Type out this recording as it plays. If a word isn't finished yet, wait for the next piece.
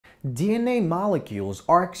DNA molecules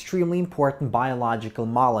are extremely important biological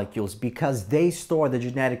molecules because they store the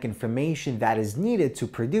genetic information that is needed to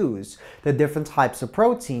produce the different types of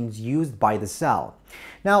proteins used by the cell.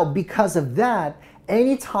 Now, because of that,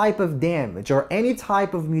 any type of damage or any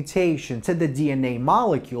type of mutation to the DNA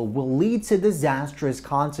molecule will lead to disastrous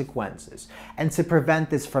consequences. And to prevent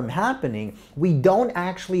this from happening, we don't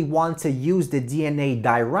actually want to use the DNA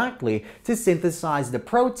directly to synthesize the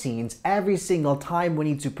proteins every single time we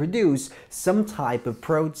need to produce some type of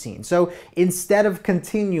protein. So instead of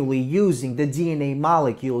continually using the DNA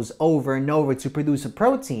molecules over and over to produce the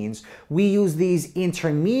proteins, we use these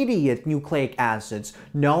intermediate nucleic acids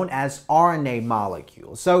known as RNA molecules.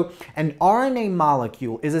 So an RNA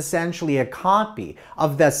molecule is essentially a copy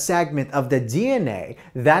of the segment of the DNA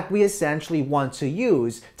that we essentially want to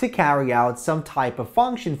use to carry out some type of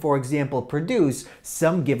function, for example, produce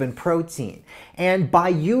some given protein. And by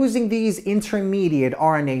using these intermediate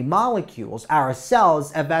RNA molecules, our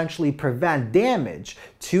cells eventually prevent damage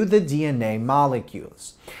to the DNA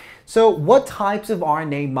molecules. So what types of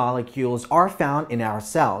RNA molecules are found in our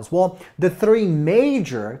cells? Well, the three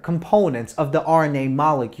major components of the RNA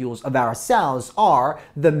molecules of our cells are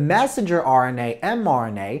the messenger RNA,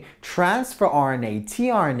 mRNA, transfer RNA,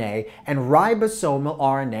 tRNA, and ribosomal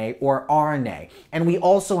RNA, or RNA. And we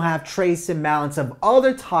also have trace amounts of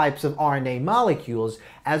other types of RNA molecules,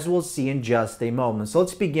 as we'll see in just a moment. So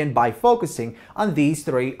let's begin by focusing on these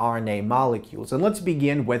three RNA molecules. And let's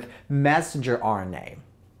begin with messenger RNA.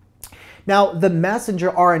 Now, the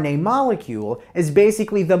messenger RNA molecule is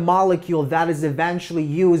basically the molecule that is eventually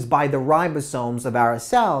used by the ribosomes of our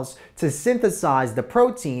cells to synthesize the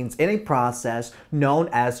proteins in a process known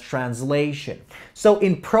as translation. So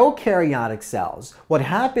in prokaryotic cells, what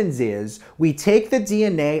happens is we take the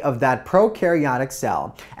DNA of that prokaryotic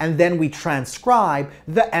cell and then we transcribe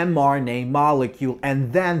the mRNA molecule,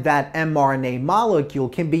 and then that mRNA molecule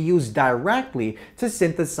can be used directly to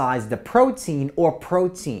synthesize the protein or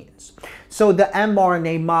proteins. So the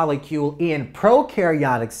mRNA molecule in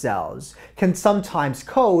prokaryotic cells can sometimes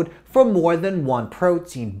code for more than one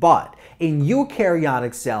protein, but in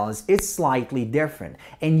eukaryotic cells, it's slightly different.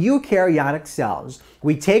 In eukaryotic cells,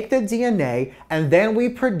 we take the DNA and then we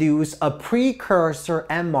produce a precursor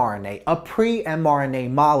mRNA, a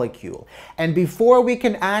pre-mRNA molecule. And before we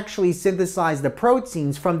can actually synthesize the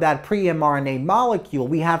proteins from that pre-mRNA molecule,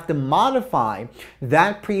 we have to modify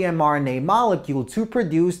that pre-mRNA molecule to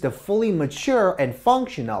produce the fully mature and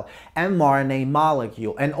functional mRNA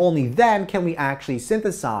molecule. And only then can we actually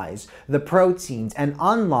synthesize the proteins. And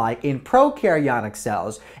unlike in prokaryotic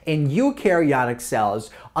cells, in eukaryotic cells,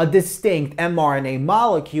 a distinct mRNA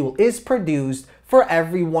molecule is produced for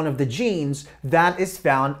every one of the genes that is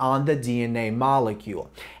found on the DNA molecule.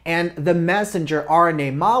 And the messenger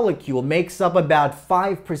RNA molecule makes up about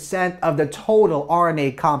 5% of the total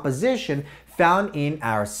RNA composition found in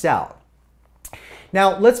our cell.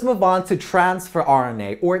 Now, let's move on to transfer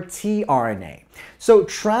RNA, or tRNA. So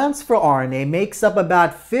transfer RNA makes up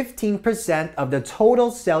about 15% of the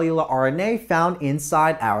total cellular RNA found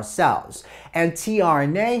inside our cells. And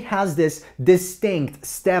tRNA has this distinct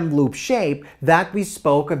stem loop shape that we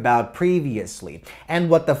spoke about previously. And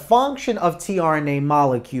what the function of tRNA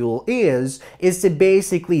molecule is to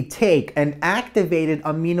basically take an activated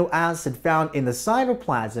amino acid found in the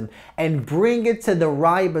cytoplasm and bring it to the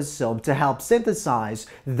ribosome to help synthesize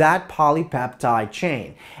that polypeptide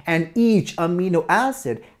chain. And each amino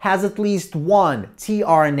acid has at least one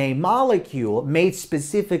tRNA molecule made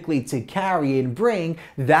specifically to carry and bring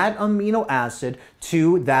that amino acid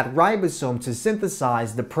to that ribosome to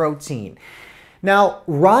synthesize the protein. Now,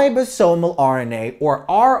 ribosomal RNA, or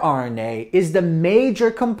rRNA, is the major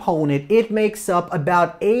component. It makes up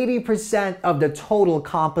about 80% of the total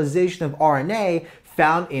composition of RNA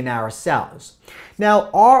found in our cells. Now,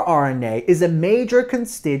 rRNA is a major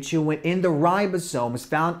constituent in the ribosomes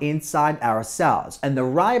found inside our cells, and the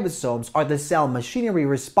ribosomes are the cell machinery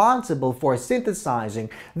responsible for synthesizing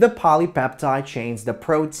the polypeptide chains, the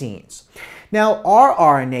proteins. Now,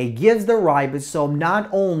 rRNA gives the ribosome not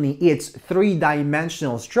only its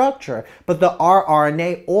three-dimensional structure, but the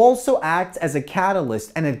rRNA also acts as a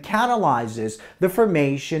catalyst, and it catalyzes the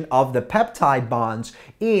formation of the peptide bonds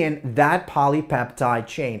in that polypeptide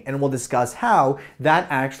chain. And we'll discuss how that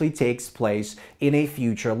actually takes place in a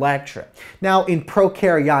future lecture. Now, in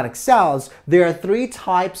prokaryotic cells, there are three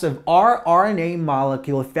types of rRNA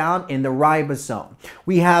molecule found in the ribosome.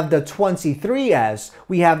 We have the 23S,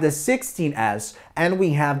 we have the 16S, and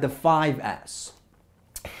we have the 5S.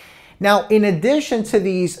 Now, in addition to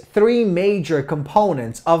these three major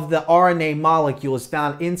components of the RNA molecules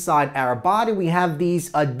found inside our body, we have these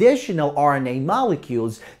additional RNA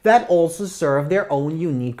molecules that also serve their own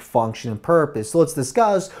unique function and purpose. So let's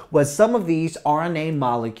discuss what some of these RNA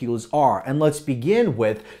molecules are. And let's begin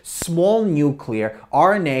with small nuclear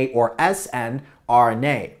RNA, or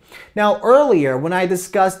snRNA. Now, earlier, when I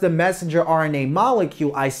discussed the messenger RNA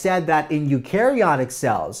molecule, I said that in eukaryotic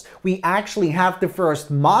cells, we actually have to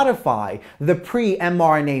first modify the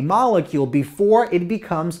pre-mRNA molecule before it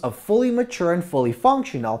becomes a fully mature and fully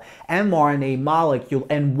functional mRNA molecule.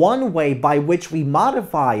 And one way by which we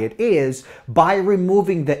modify it is by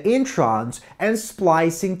removing the introns and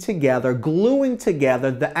splicing together, gluing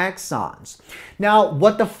together the exons. Now,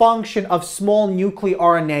 what the function of small nuclear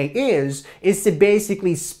RNA is to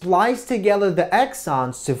basically splice together the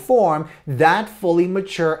exons to form that fully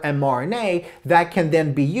mature mRNA that can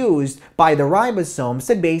then be used by the ribosomes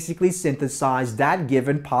to basically synthesize that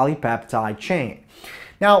given polypeptide chain.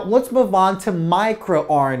 Now, let's move on to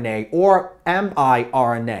microRNA, or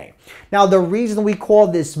miRNA. Now, the reason we call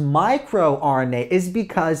this microRNA is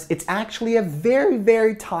because it's actually a very,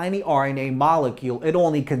 very tiny RNA molecule. It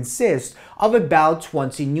only consists of about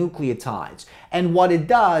 20 nucleotides. And what it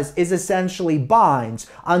does is essentially binds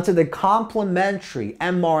onto the complementary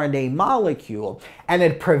mRNA molecule, and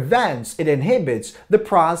it inhibits the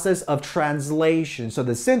process of translation, so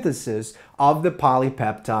the synthesis of the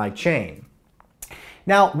polypeptide chain.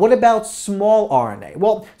 Now, what about small RNA?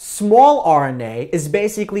 Well, small RNA is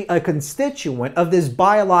basically a constituent of this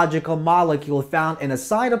biological molecule found in a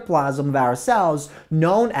cytoplasm of our cells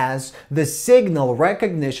known as the signal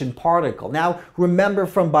recognition particle. Now, remember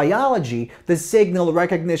from biology, the signal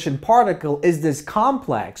recognition particle is this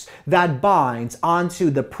complex that binds onto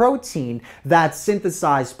the protein that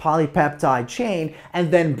synthesizes polypeptide chain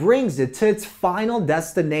and then brings it to its final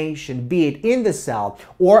destination, be it in the cell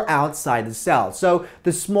or outside the cell. So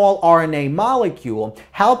the small RNA molecule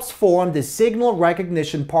helps form the signal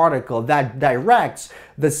recognition particle that directs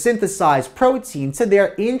the synthesized protein to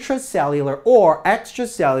their intracellular or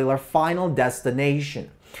extracellular final destination.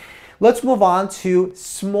 Let's move on to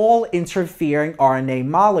small interfering RNA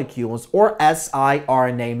molecules, or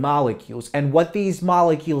siRNA molecules. And what these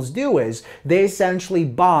molecules do is they essentially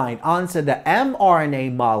bind onto the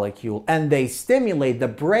mRNA molecule and they stimulate the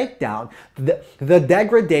breakdown, the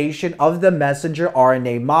degradation of the messenger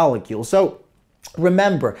RNA molecule. So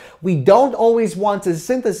remember, we don't always want to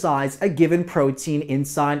synthesize a given protein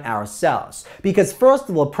inside our cells because, first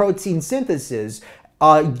of all, protein synthesis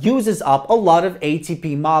uses up a lot of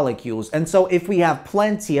ATP molecules. And so if we have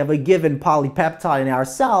plenty of a given polypeptide in our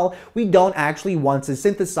cell, we don't actually want to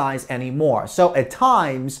synthesize anymore. So at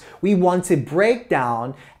times, we want to break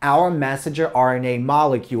down our messenger RNA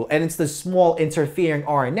molecule. And it's the small interfering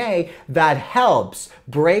RNA that helps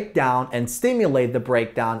break down and stimulate the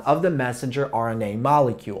breakdown of the messenger RNA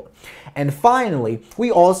molecule. And finally, we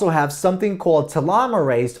also have something called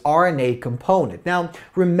telomerase RNA component. Now,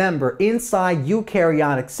 remember, inside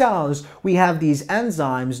eukaryotic cells, we have these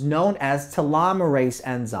enzymes known as telomerase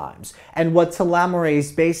enzymes. And what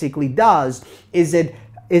telomerase basically does is it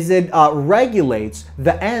regulates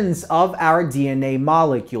the ends of our DNA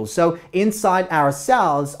molecule. So inside our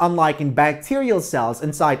cells, unlike in bacterial cells,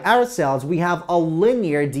 inside our cells, we have a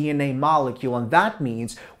linear DNA molecule, and that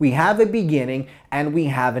means we have a beginning and we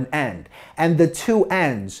have an end. And the two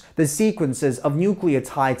ends, the sequences of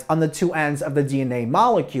nucleotides on the two ends of the DNA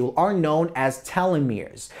molecule, are known as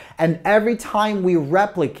telomeres. And every time we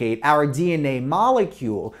replicate our DNA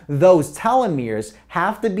molecule, those telomeres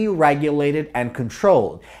have to be regulated and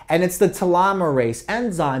controlled. And it's the telomerase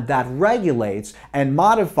enzyme that regulates and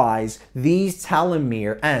modifies these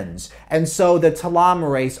telomere ends. And so the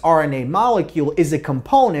telomerase RNA molecule is a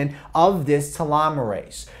component of this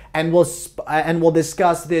telomerase. And we'll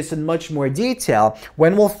discuss this in much more detail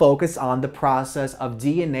when we'll focus on the process of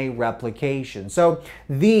DNA replication. So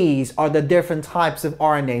these are the different types of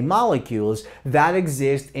RNA molecules that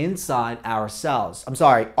exist inside our cells.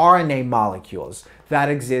 RNA molecules that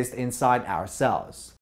exist inside our cells.